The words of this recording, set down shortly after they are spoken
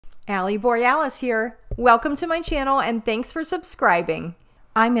Allie Borealis here. Welcome to my channel and thanks for subscribing.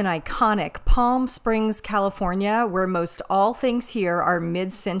 I'm in iconic Palm Springs, California, where most all things here are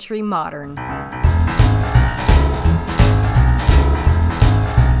mid-century modern.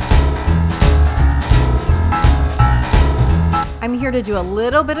 I'm here to do a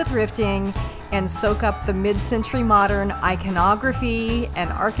little bit of thrifting and soak up the mid-century modern iconography and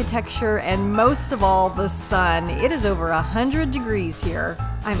architecture, and most of all, the sun. It is over 100 degrees here.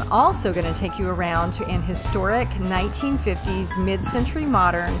 I'm also going to take you around to an historic 1950s mid-century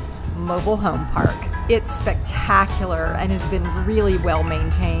modern mobile home park. It's spectacular and has been really well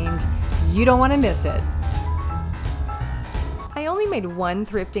maintained. You don't want to miss it. I only made one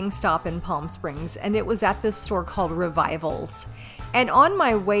thrifting stop in Palm Springs, and it was at this store called Revivals. And on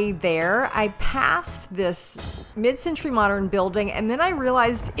my way there, I passed this mid-century modern building, and then I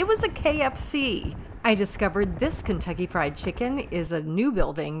realized it was a KFC. I discovered this Kentucky Fried Chicken is a new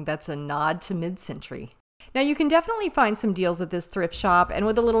building that's a nod to mid-century. Now, you can definitely find some deals at this thrift shop, and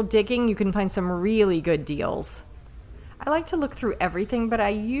with a little digging, you can find some really good deals. I like to look through everything, but I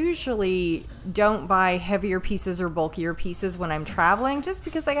usually don't buy heavier pieces or bulkier pieces when I'm traveling, just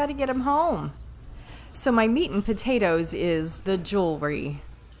because I got to get them home. So my meat and potatoes is the jewelry.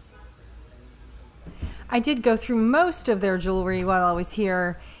 I did go through most of their jewelry while I was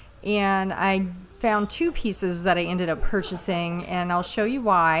here, and I found two pieces that I ended up purchasing, and I'll show you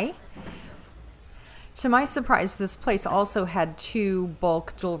why. To my surprise, this place also had two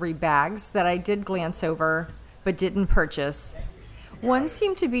bulk jewelry bags that I did glance over but didn't purchase. One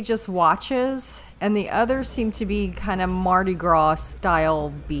seemed to be just watches, and the other seemed to be kind of Mardi Gras style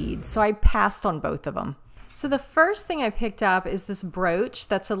beads, so I passed on both of them. So the first thing I picked up is this brooch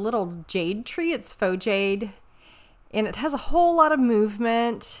that's a little jade tree. It's faux jade, and it has a whole lot of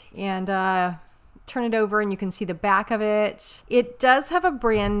movement, and turn it over and you can see the back of it. It does have a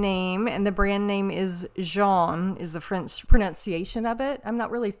brand name, and the brand name is Jean, is the French pronunciation of it. I'm not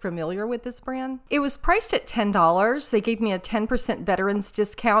really familiar with this brand. It was priced at $10. They gave me a 10% veterans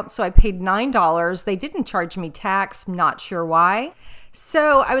discount, so I paid $9. They didn't charge me tax, not sure why.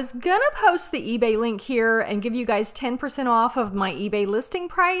 So I was gonna post the eBay link here and give you guys 10% off of my eBay listing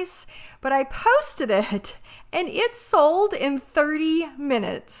price, but I posted it and it sold in 30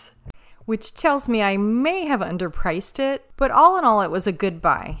 minutes. Which tells me I may have underpriced it, but all in all, it was a good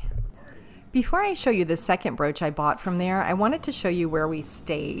buy. Before I show you the second brooch I bought from there, I wanted to show you where we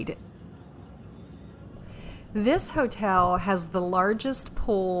stayed. This hotel has the largest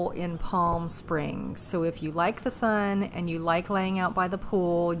pool in Palm Springs, so if you like the sun and you like laying out by the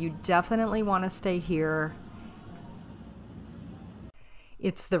pool, you definitely want to stay here.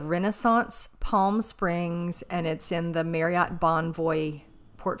 It's the Renaissance Palm Springs, and it's in the Marriott Bonvoy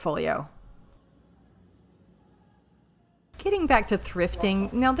portfolio. Getting back to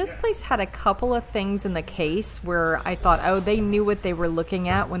thrifting, now this place had a couple of things in the case where I thought, oh, they knew what they were looking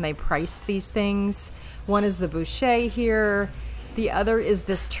at when they priced these things. One is the boucher here. The other is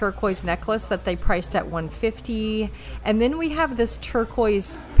this turquoise necklace that they priced at $150. And then we have this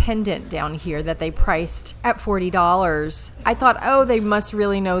turquoise pendant down here that they priced at $40. I thought, oh, they must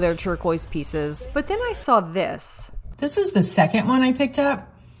really know their turquoise pieces. But then I saw this. This is the second one I picked up.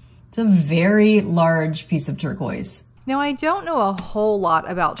 It's a very large piece of turquoise. Now, I don't know a whole lot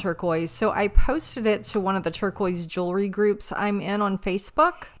about turquoise, so I posted it to one of the turquoise jewelry groups I'm in on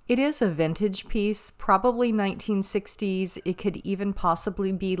Facebook. It is a vintage piece, probably 1960s. It could even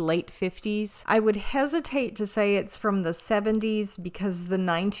possibly be late 50s. I would hesitate to say it's from the 70s because the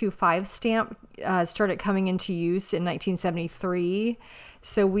 925 stamp started coming into use in 1973.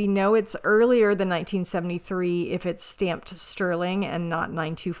 So we know it's earlier than 1973 if it's stamped sterling and not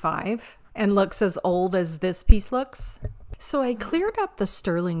 925. And looks as old as this piece looks. So I cleared up the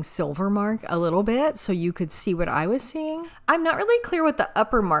sterling silver mark a little bit so you could see what I was seeing. I'm not really clear what the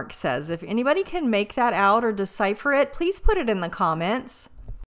upper mark says. If anybody can make that out or decipher it, please put it in the comments.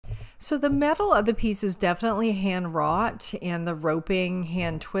 So the metal of the piece is definitely hand wrought and the roping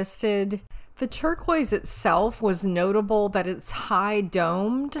hand twisted. The turquoise itself was notable that it's high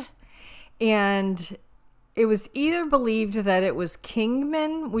domed, and it was either believed that it was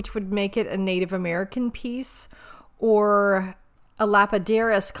Kingman, which would make it a Native American piece, or a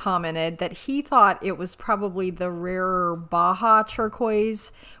lapidaris commented that he thought it was probably the rarer Baja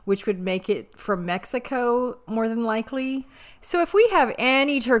turquoise, which would make it from Mexico more than likely. So if we have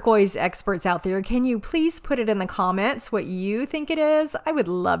any turquoise experts out there, can you please put it in the comments what you think it is? I would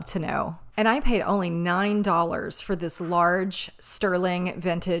love to know. And I paid only $9 for this large sterling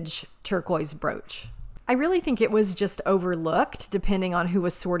vintage turquoise brooch. I really think it was just overlooked, depending on who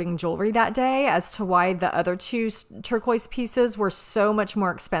was sorting jewelry that day, as to why the other two turquoise pieces were so much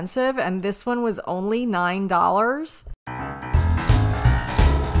more expensive, and this one was only $9.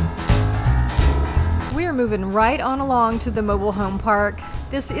 We are moving right on along to the mobile home park.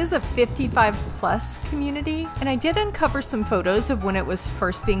 This is a 55 plus community, and I did uncover some photos of when it was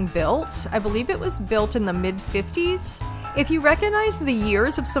first being built. I believe it was built in the mid-50s. If you recognize the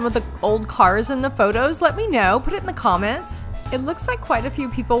years of some of the old cars in the photos, let me know. Put it in the comments. It looks like quite a few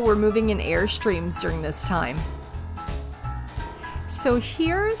people were moving in Airstreams during this time. So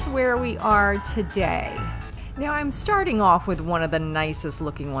here's where we are today. Now I'm starting off with one of the nicest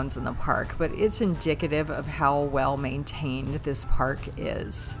looking ones in the park, but it's indicative of how well maintained this park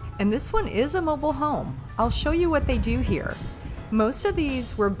is. And this one is a mobile home. I'll show you what they do here. Most of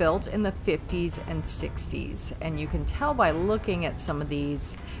these were built in the 50s and 60s, and you can tell by looking at some of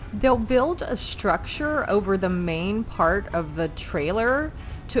these. They'll build a structure over the main part of the trailer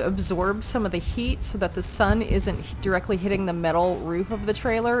to absorb some of the heat so that the sun isn't directly hitting the metal roof of the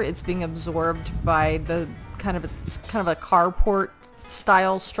trailer. It's being absorbed by the kind of a carport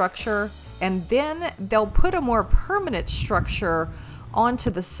style structure. And then they'll put a more permanent structure onto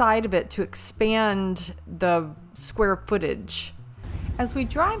the side of it to expand the square footage. As we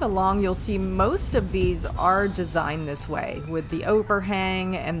drive along, you'll see most of these are designed this way, with the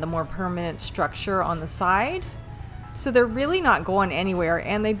overhang and the more permanent structure on the side. So they're really not going anywhere,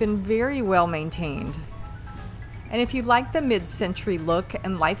 and they've been very well maintained. And if you like the mid-century look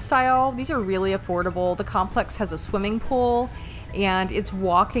and lifestyle, these are really affordable. The complex has a swimming pool, and it's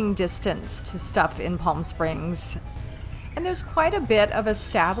walking distance to stuff in Palm Springs. And there's quite a bit of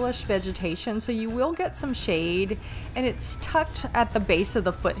established vegetation, so you will get some shade, and it's tucked at the base of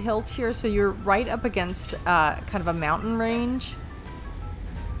the foothills here, so you're right up against kind of a mountain range.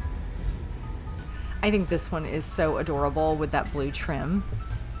 I think this one is so adorable with that blue trim.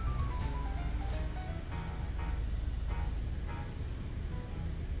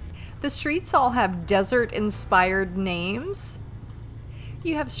 The streets all have desert-inspired names.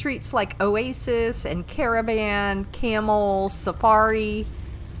 You have streets like Oasis and Caravan, Camel, Safari.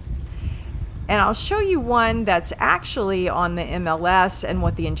 And I'll show you one that's actually on the MLS and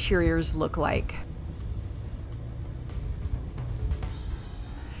what the interiors look like.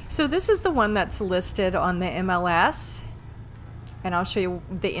 So this is the one that's listed on the MLS. And I'll show you,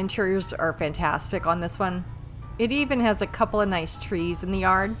 the interiors are fantastic on this one. It even has a couple of nice trees in the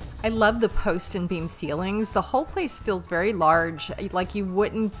yard. I love the post and beam ceilings. The whole place feels very large, like you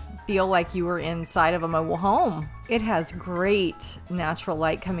wouldn't feel like you were inside of a mobile home. It has great natural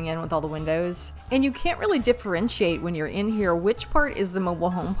light coming in with all the windows. And you can't really differentiate when you're in here which part is the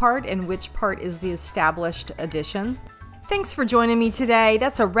mobile home part and which part is the established addition. Thanks for joining me today.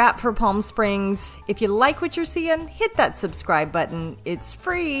 That's a wrap for Palm Springs. If you like what you're seeing, hit that subscribe button. It's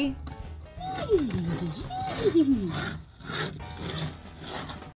free.